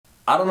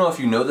I don't know if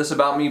you know this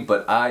about me,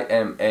 but I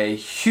am a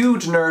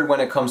huge nerd when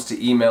it comes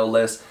to email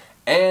lists,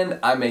 and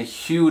I'm a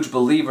huge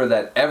believer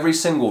that every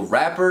single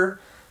rapper,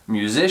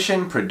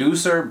 musician,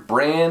 producer,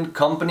 brand,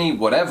 company,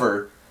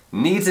 whatever,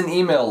 needs an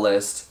email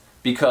list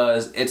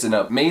because it's an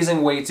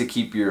amazing way to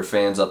keep your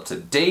fans up to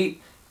date,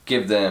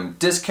 give them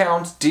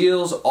discounts,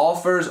 deals,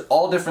 offers,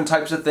 all different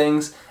types of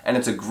things, and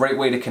it's a great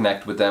way to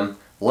connect with them.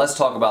 Let's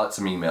talk about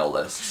some email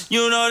lists.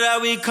 You know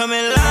that we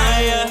coming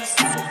liars.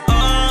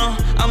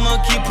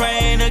 I'ma keep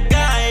praying to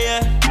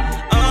God,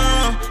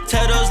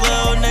 tell those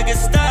little niggas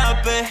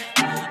stop it.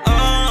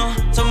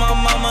 Tell my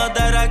mama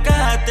that I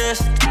got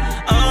this.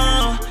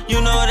 You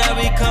know that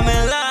we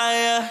coming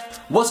liar.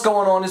 What's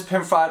going on? It's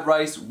Pimp Fried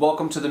Rice.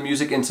 Welcome to the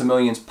Music into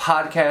Millions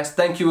podcast.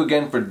 Thank you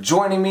again for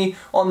joining me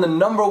on the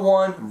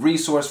 #1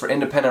 resource for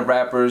independent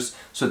rappers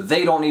so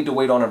they don't need to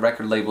wait on a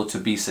record label to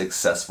be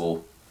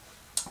successful.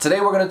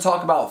 Today we're going to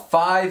talk about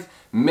 5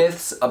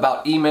 myths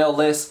about email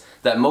lists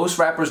that most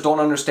rappers don't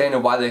understand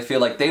and why they feel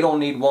like they don't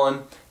need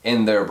one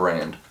in their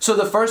brand. So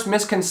the first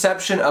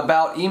misconception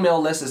about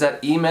email lists is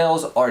that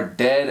emails are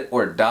dead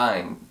or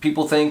dying.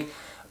 People think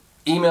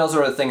emails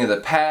are a thing of the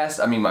past.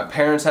 I mean, my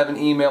parents have an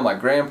email, my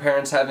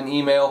grandparents have an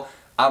email.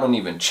 I don't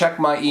even check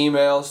my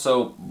email,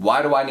 so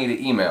why do I need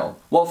an email?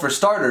 Well, for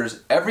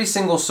starters, every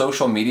single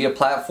social media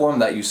platform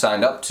that you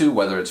signed up to,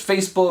 whether it's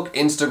Facebook,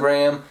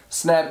 Instagram,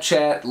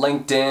 Snapchat,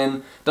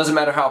 LinkedIn, doesn't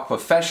matter how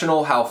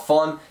professional, how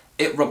fun,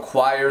 it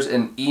requires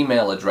an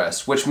email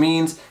address, which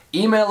means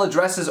email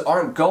addresses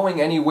aren't going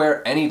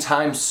anywhere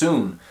anytime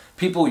soon.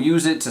 People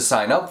use it to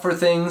sign up for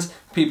things,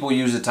 people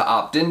use it to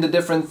opt into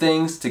different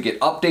things, to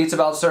get updates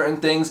about certain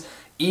things.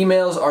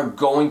 Emails are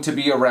going to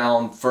be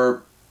around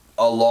for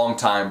a long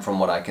time from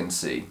what I can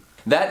see.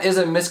 That is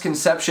a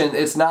misconception.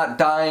 It's not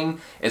dying,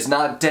 it's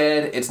not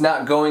dead, it's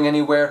not going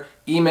anywhere.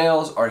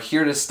 Emails are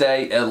here to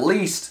stay at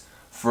least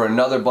for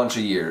another bunch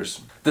of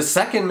years. The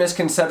second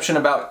misconception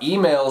about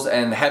emails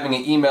and having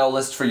an email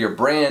list for your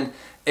brand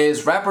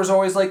is rappers are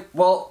always like,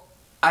 well,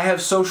 I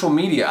have social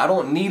media, I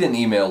don't need an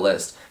email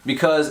list.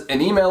 Because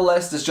an email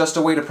list is just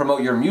a way to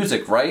promote your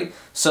music, right?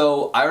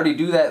 So I already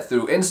do that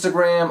through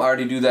Instagram, I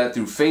already do that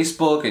through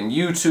Facebook and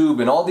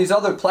YouTube and all these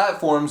other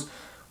platforms.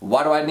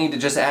 Why do I need to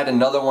just add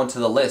another one to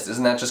the list?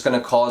 Isn't that just going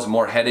to cause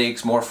more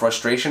headaches, more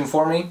frustration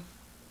for me?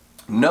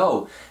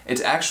 No,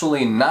 it's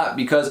actually not,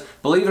 because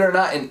believe it or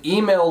not, an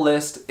email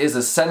list is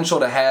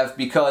essential to have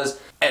because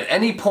at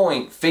any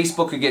point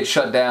Facebook could get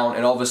shut down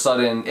and all of a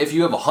sudden if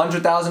you have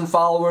 100,000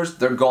 followers,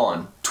 they're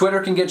gone. Twitter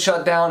can get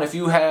shut down if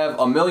you have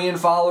 1 million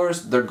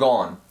followers, they're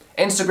gone.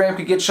 Instagram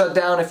could get shut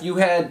down if you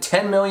had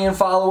 10 million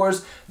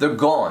followers, they're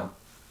gone.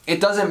 It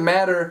doesn't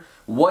matter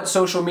what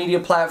social media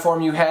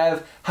platform you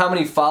have, how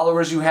many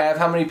followers you have,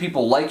 how many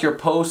people like your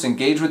posts,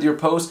 engage with your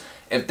posts.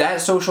 If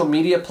that social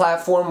media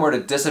platform were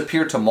to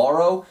disappear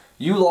tomorrow,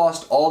 you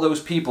lost all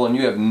those people and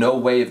you have no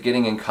way of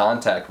getting in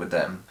contact with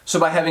them. So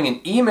by having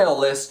an email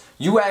list,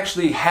 you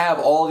actually have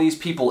all these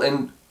people's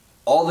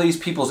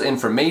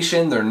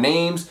information, their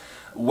names,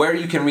 where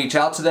you can reach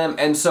out to them.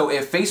 And so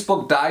if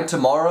Facebook died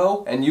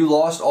tomorrow and you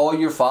lost all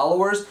your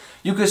followers,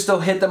 you could still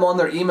hit them on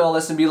their email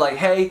list and be like,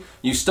 hey,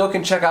 you still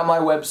can check out my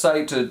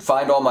website to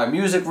find all my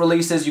music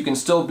releases. You can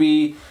still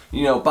be,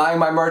 buying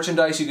my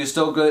merchandise. You can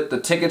still get the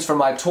tickets for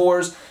my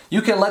tours.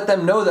 You can let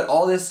them know that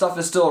all this stuff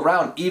is still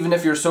around, even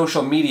if your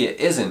social media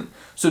isn't.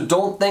 So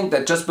don't think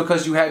that just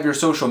because you have your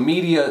social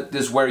media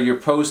is where you're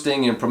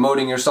posting and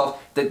promoting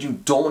yourself, that you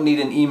don't need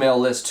an email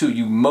list too.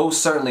 You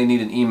most certainly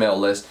need an email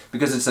list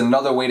because it's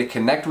another way to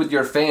connect with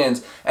your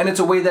fans, and it's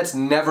a way that's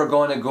never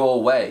going to go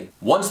away.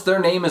 Once their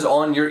name is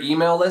on your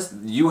email list,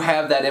 you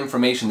have that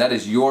information. That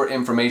is your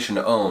information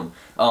to own.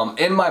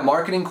 In my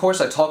marketing course,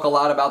 I talk a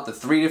lot about the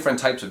 3 different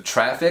types of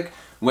traffic,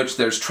 which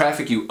there's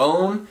traffic you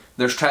own,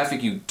 there's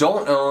traffic you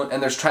don't own,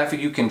 and there's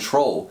traffic you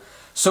control.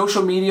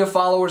 Social media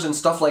followers and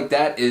stuff like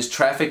that is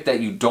traffic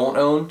that you don't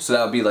own, so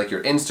that would be like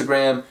your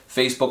Instagram,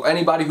 Facebook,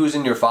 anybody who's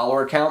in your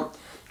follower account.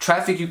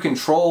 Traffic you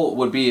control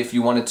would be if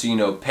you wanted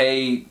to,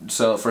 pay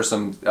for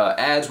some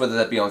ads, whether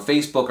that be on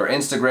Facebook or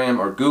Instagram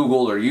or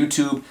Google or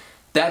YouTube.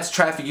 That's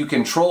traffic you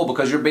control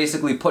because you're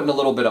basically putting a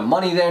little bit of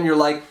money there and you're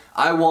like,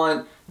 I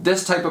want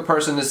this type of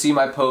person to see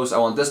my post, I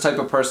want this type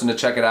of person to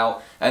check it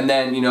out, and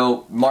then,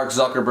 Mark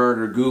Zuckerberg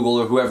or Google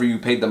or whoever you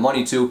paid the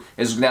money to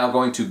is now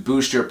going to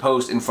boost your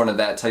post in front of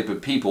that type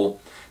of people.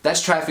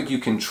 That's traffic you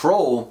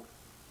control.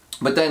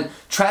 But then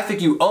traffic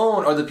you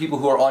own are the people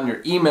who are on your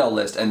email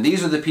list, and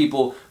these are the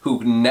people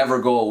who never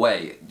go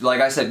away.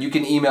 Like I said, you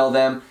can email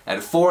them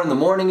at 4 in the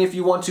morning if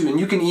you want to, and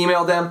you can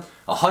email them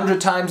 100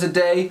 times a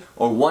day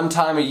or 1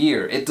 time a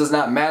year. It does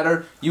not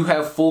matter. You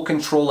have full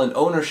control and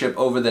ownership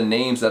over the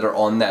names that are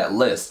on that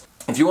list.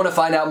 If you want to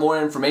find out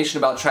more information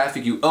about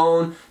traffic you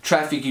own,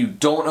 traffic you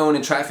don't own,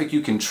 and traffic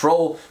you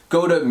control,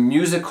 go to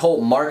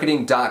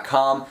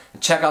musicholtmarketing.com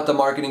and check out the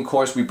marketing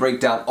course. We break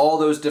down all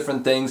those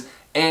different things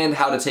and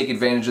how to take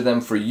advantage of them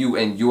for you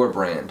and your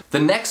brand. The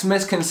next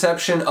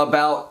misconception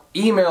about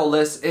email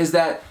lists is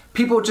that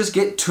people just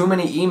get too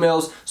many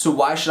emails, so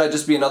why should I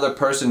just be another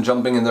person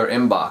jumping in their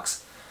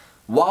inbox?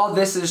 while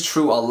this is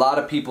true, a lot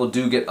of people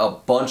do get a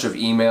bunch of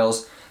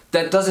emails.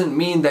 That doesn't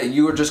mean that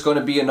you are just going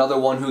to be another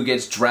one who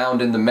gets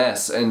drowned in the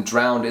mess and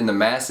drowned in the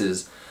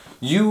masses.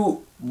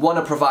 You want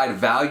to provide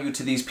value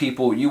to these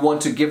people. You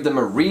want to give them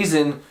a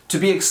reason to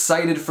be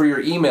excited for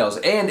your emails.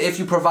 And if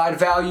you provide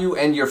value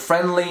and you're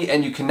friendly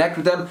and you connect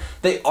with them,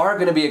 they are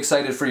going to be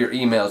excited for your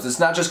emails. It's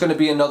not just going to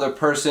be another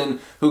person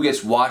who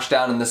gets washed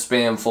down in the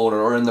spam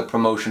folder or in the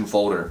promotion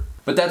folder.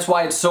 But that's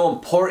why it's so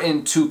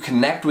important to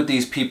connect with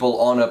these people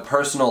on a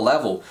personal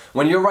level.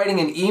 When you're writing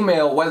an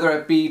email, whether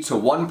it be to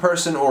one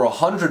person or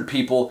 100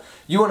 people,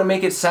 you want to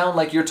make it sound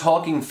like you're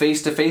talking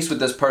face to face with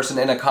this person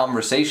in a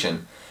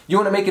conversation. You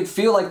want to make it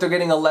feel like they're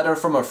getting a letter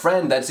from a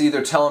friend that's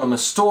either telling them a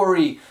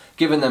story,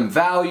 giving them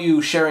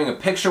value, sharing a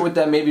picture with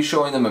them, maybe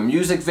showing them a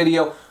music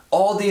video.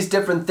 All these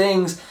different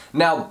things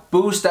now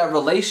boost that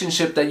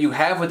relationship that you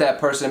have with that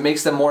person. It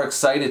makes them more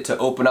excited to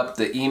open up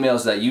the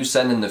emails that you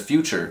send in the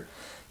future.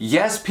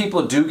 Yes,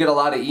 people do get a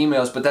lot of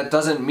emails, but that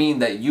doesn't mean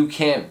that you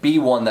can't be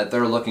one that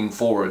they're looking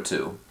forward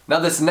to. Now,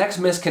 this next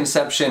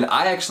misconception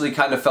I actually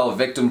kind of fell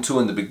victim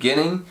to in the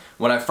beginning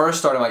when I first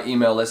started my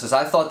email list, is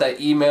I thought that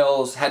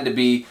emails had to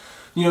be,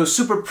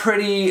 super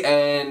pretty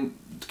and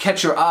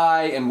catch your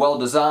eye and well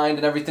designed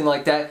and everything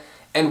like that.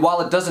 And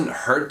while it doesn't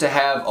hurt to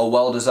have a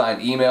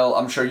well-designed email,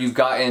 I'm sure you've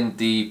gotten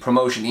the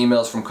promotion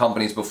emails from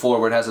companies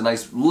before where it has a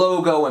nice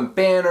logo and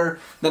banner,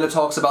 then it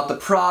talks about the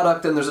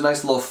product, and there's a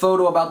nice little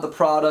photo about the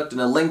product and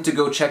a link to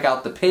go check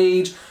out the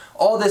page.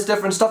 All this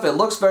different stuff. It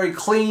looks very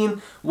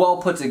clean,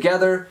 well put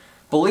together.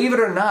 Believe it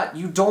or not,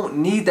 you don't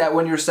need that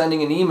when you're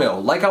sending an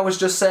email. Like I was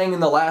just saying in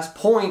the last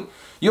point,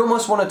 you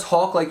almost want to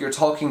talk like you're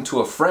talking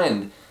to a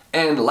friend.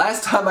 And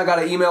last time I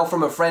got an email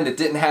from a friend, it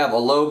didn't have a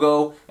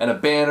logo and a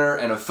banner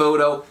and a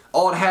photo.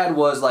 All it had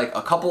was like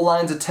a couple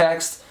lines of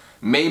text,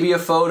 maybe a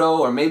photo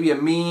or maybe a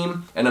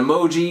meme, an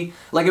emoji.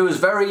 Like, it was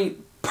very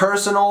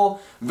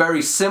personal,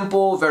 very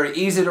simple, very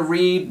easy to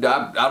read.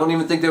 I don't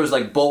even think there was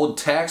like bold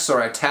text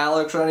or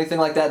italics or anything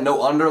like that.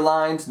 No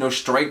underlines, no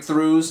strike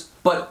throughs.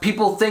 But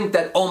people think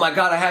that, oh my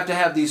God, I have to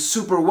have these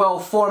super well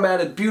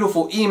formatted,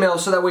 beautiful emails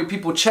so that way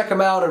people check them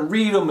out and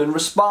read them and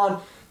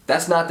respond.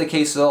 That's not the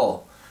case at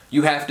all.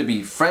 You have to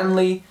be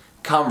friendly,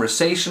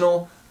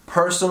 conversational,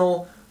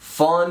 personal,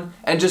 fun,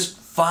 and just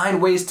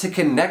find ways to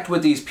connect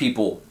with these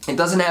people. It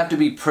doesn't have to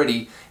be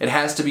pretty, it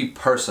has to be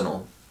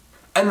personal.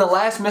 And the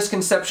last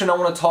misconception I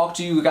want to talk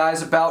to you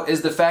guys about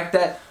is the fact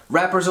that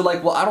rappers are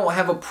like, well, I don't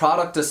have a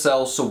product to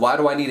sell, so why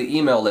do I need an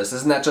email list?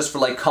 Isn't that just for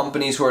like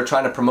companies who are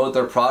trying to promote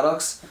their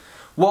products?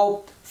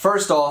 Well,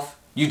 first off,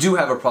 you do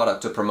have a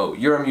product to promote.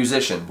 You're a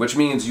musician, which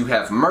means you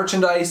have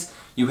merchandise,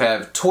 you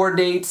have tour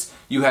dates,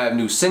 you have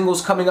new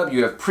singles coming up,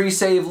 you have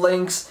pre-save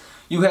links,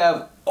 you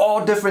have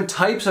all different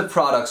types of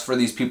products for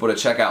these people to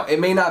check out. It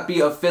may not be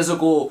a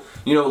physical,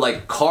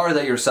 like car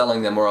that you're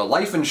selling them or a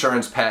life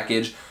insurance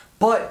package,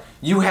 but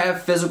you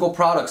have physical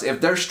products. If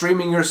they're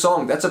streaming your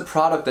song, that's a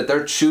product that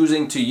they're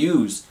choosing to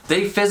use.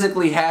 They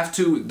physically have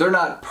to, they're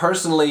not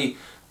personally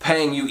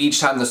paying you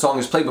each time the song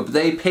is played, but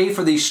they pay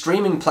for these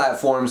streaming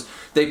platforms.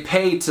 They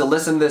pay to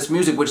listen to this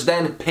music, which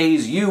then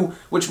pays you,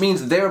 which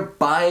means they're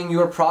buying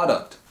your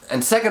product.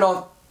 And second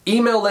off,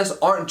 email lists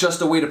aren't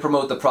just a way to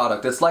promote the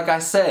product. It's like I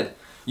said,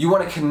 you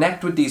want to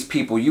connect with these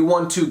people. You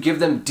want to give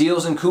them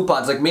deals and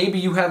coupons. Like maybe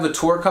you have a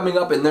tour coming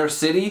up in their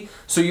city,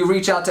 so you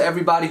reach out to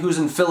everybody who's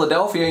in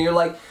Philadelphia and you're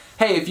like,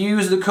 hey, if you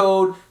use the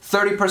code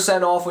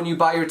 30% off when you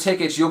buy your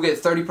tickets, you'll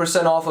get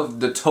 30% off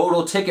of the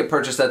total ticket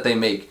purchase that they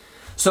make.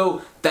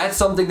 So that's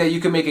something that you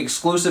can make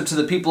exclusive to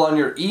the people on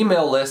your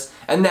email list,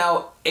 and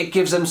now it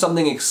gives them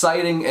something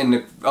exciting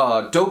and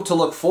dope to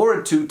look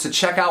forward to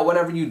check out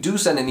whenever you do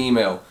send an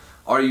email.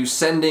 Are you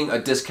sending a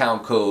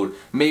discount code?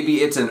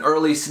 Maybe it's an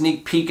early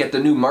sneak peek at the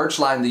new merch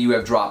line that you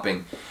have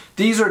dropping.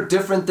 These are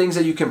different things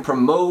that you can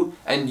promote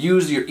and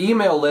use your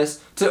email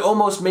list to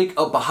almost make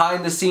a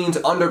behind the scenes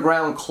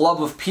underground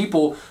club of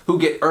people who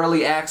get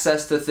early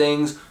access to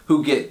things,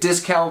 who get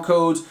discount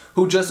codes,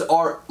 who just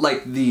are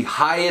like the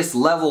highest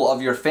level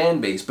of your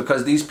fan base,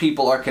 because these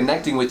people are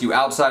connecting with you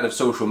outside of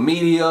social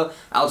media,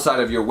 outside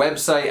of your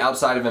website,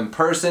 outside of in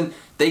person.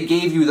 They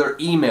gave you their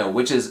email,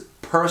 which is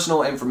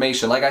personal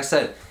information. Like I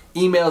said,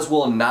 emails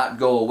will not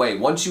go away.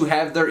 Once you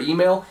have their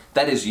email,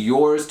 that is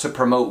yours to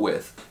promote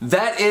with.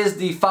 That is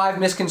the 5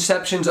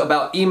 misconceptions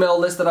about email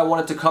lists that I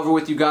wanted to cover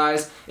with you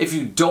guys. If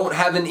you don't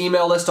have an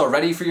email list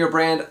already for your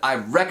brand, I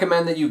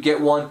recommend that you get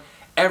one.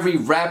 Every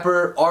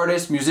rapper,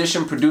 artist,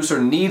 musician,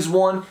 producer needs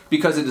one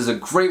because it is a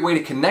great way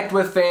to connect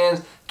with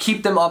fans,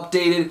 keep them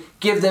updated,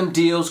 give them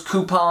deals,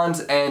 coupons,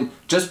 and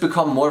just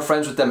become more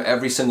friends with them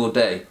every single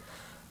day.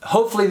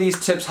 Hopefully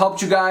these tips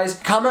helped you guys.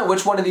 Comment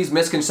which one of these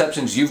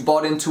misconceptions you've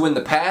bought into in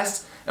the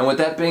past. And with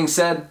that being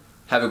said,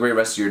 have a great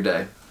rest of your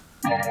day.